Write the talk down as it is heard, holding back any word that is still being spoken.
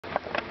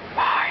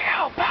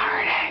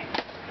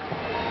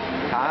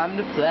time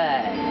to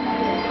play.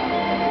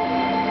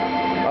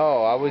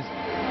 Oh, I was...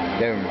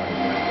 Never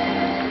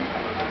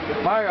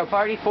mind. Mario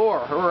Party 4,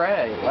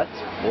 hooray, let's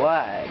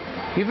play.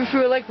 You ever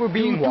feel like we're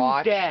being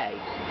watched? Day.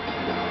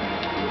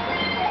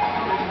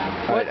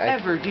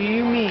 Whatever do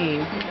you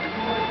mean?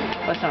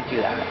 Let's not do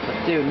that.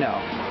 Let's do no.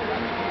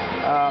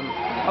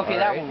 Okay,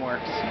 that one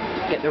works.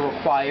 Get the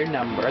required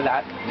number.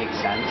 That makes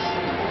sense.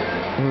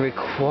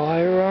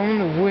 Require on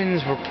the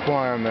wins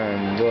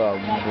requirement.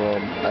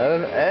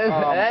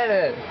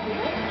 Edit.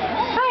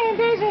 Hi, I'm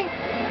Daisy.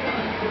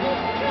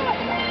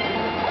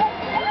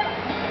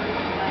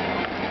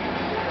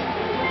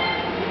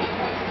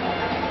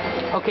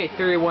 Okay,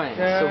 3 wins.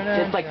 So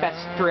it's like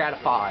best 3 out of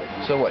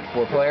 5. So what?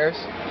 4 players?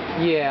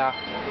 Yeah.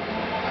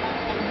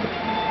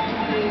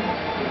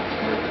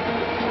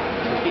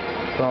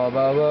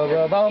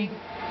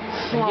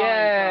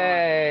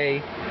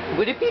 Yay!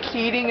 Would it be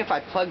cheating if I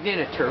plugged in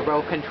a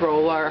turbo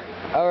controller?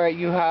 Alright,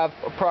 you have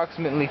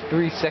approximately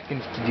 3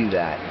 seconds to do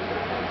that.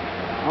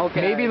 Okay.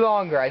 Maybe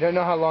longer. I don't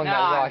know how long that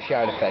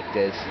washout effect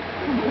is.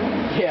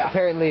 Yeah.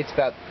 Apparently it's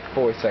about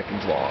 4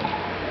 seconds long.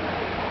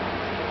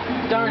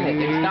 Darn it,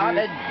 it's not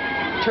a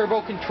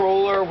turbo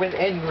controller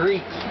within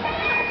reach.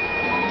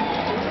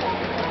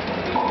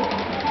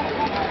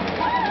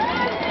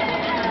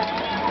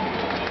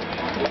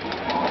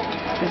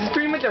 This is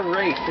pretty much a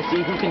race to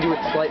see who can do it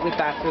slightly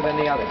faster than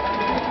the other.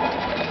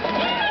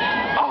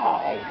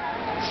 Oh,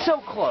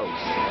 so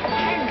close.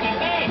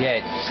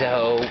 Yeah,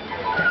 so...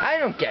 I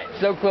don't get it.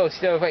 So close,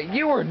 so like,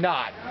 you were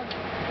not.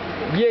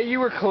 Yeah, you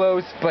were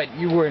close, but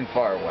you weren't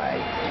far away.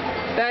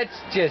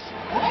 That's just...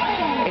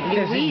 It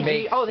doesn't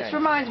make sense. This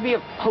reminds me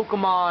of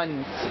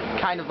Pokemon's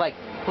kind of like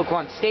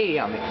Pokemon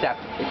Stadium,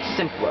 except it's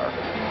simpler.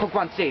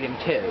 Pokemon Stadium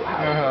 2.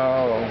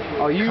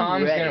 Oh, you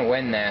Tom's ready? gonna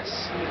win this.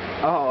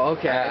 Oh,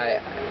 okay.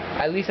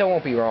 At least I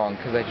won't be wrong,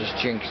 because I just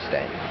jinxed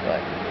it.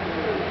 But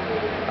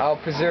I'll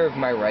preserve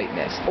my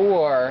rightness.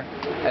 Or,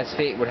 as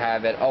fate would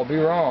have it, I'll be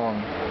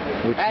wrong.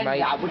 Which might...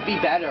 that would be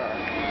better.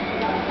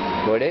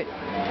 Would it?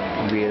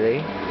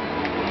 Really?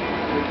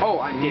 Oh,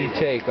 I did. You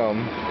take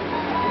them.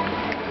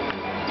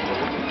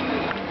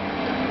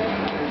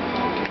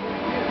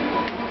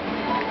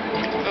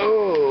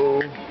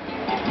 Oh,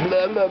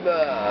 blah blah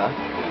blah.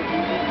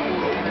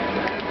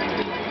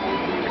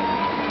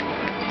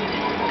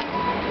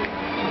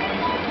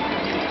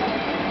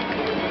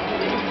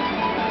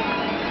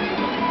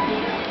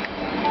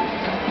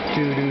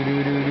 Do do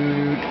do do do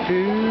do do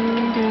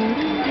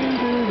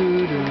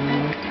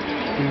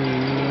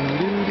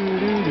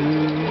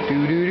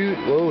do.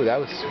 Whoa, that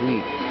was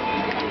sweet.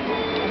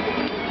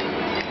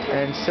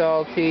 And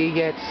salty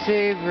yet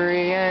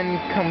savory and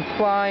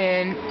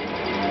compliant.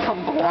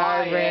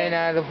 I ran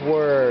out of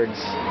words.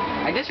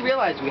 I just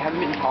realized we haven't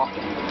been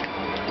talking.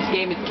 This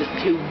game is just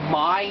too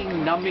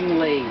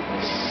mind-numbingly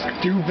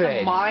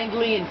stupid.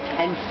 Mindly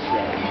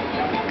intensive.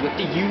 You have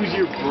to use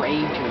your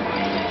brain too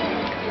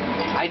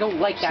much. I don't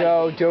like that.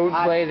 So don't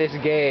play this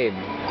game.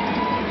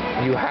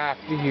 You have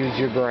to use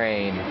your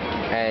brain,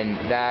 and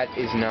that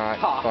is not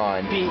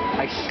fun.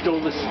 I stole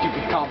the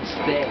stupid com's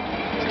thing.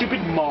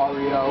 Stupid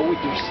Mario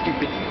with your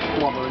stupid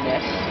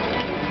plumberness.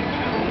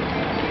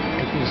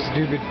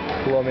 Stupid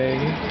plumbing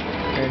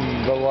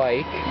and the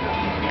like,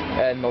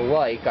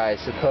 I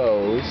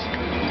suppose.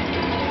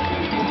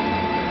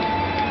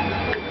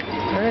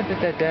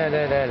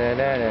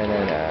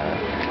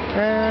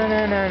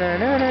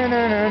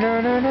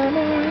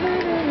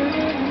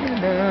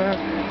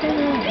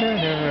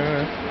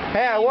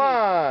 Hey, I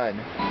won!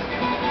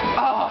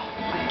 Oh,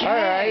 again!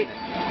 Alright.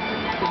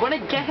 What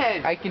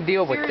again? I can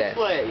deal with this.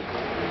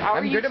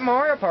 I'm good at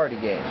Mario Party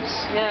games.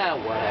 Yeah,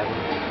 whatever.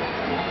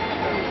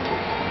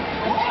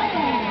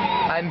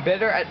 I'm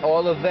better at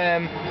all of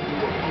them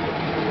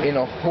in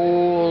a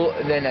whole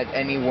than at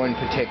any one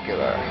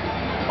particular.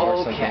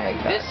 Or something like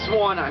that. This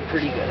one I'm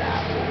pretty good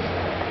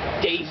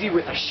at. Daisy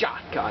with a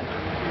shotgun.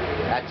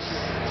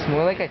 It's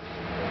more like a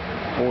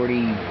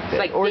 40,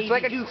 it's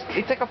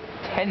like a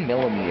 10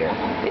 millimeter.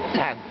 They didn't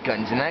have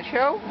guns in that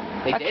show.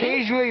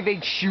 Occasionally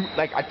they'd shoot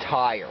like a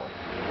tire,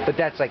 but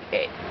that's like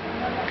it.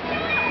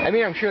 I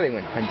mean, I'm sure they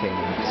went hunting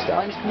and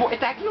stuff.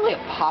 It's actually a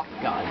pop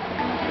gun.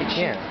 It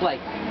shoots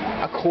like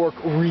a cork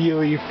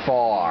really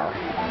far.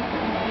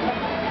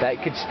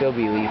 That could still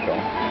be lethal.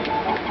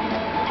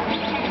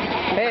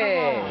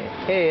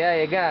 Hey, how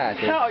you got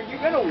it? How, are you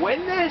gonna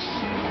win this?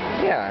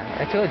 Yeah,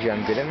 I told you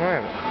I'm good at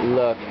Mario.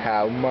 Look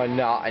how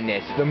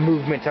monotonous the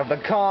movements of the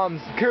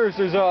comms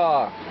cursors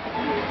are.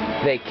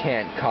 They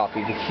can't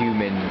copy the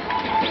human.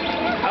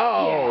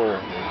 Oh,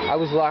 I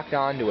was locked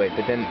onto it,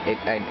 but then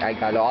I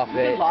got off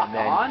it. Locked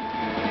on?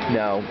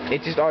 No,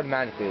 it just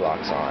automatically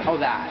locks on. Oh,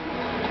 that.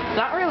 It's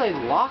not really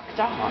locked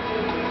on.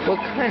 Well,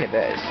 it kind of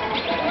is.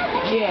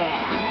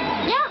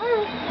 Yeah.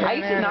 Yahoo! I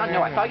used to not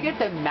know. I thought you had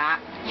to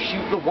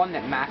shoot the one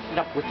that matched it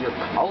up with your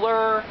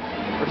color or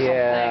something.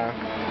 Yeah.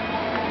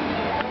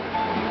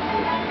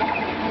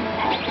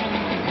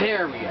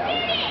 There we go.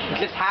 It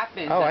just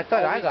happens. Oh, I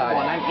thought I got the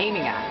one it. I'm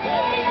aiming at.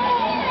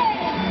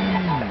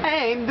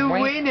 Aim the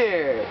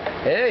winner!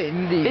 Hey,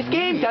 indeed. This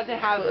game doesn't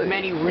have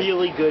many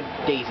really good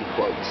Daisy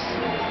quotes.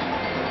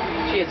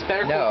 She has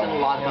better quotes than a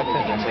lot of other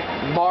games, like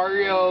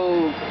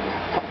Mario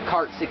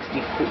Kart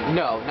 64.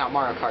 No, not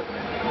Mario Kart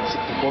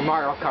 64.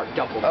 Mario Kart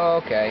Double. Oh,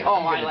 okay.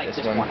 Oh, I like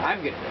this one.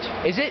 I'm good at this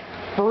one. Is it?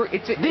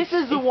 This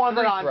is the one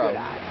that I'm good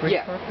at.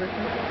 Yeah.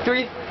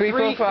 Three.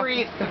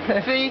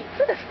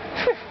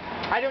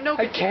 I don't know if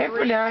I it's can't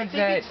pronounce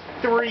I think it's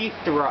three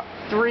throw.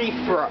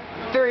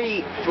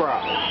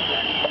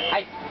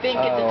 I think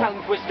it's a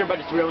tongue twister, but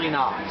it's really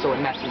not, so it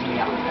messes me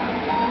up.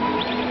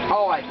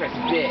 Oh, I pressed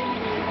B.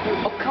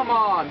 Oh, come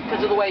on.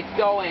 Because of the way it's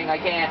going, I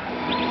can't.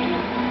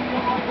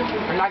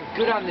 I'm not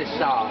good on this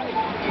side.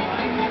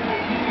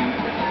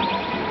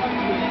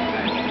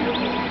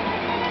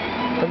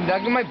 I'm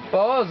knocking my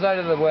balls out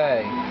of the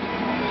way.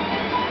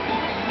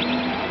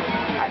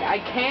 I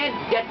can't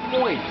get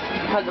points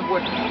because of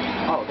where...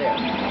 Oh, there.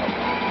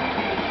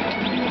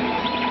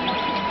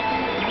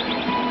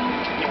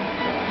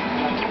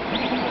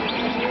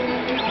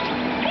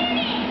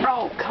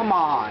 Oh, come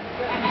on.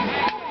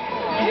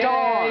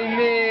 Yay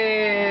me!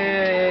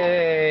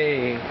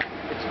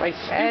 It's my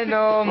stupid And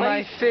all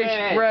my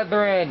fish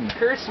brethren.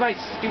 Curse my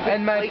stupid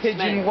and my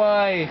pigeon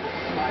wife.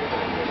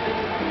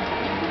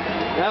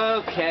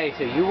 Okay,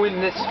 so you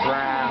win this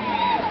round.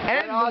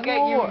 And I'll get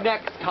you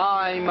next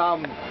time,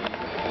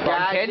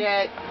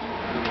 Gadget.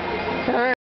 Alright.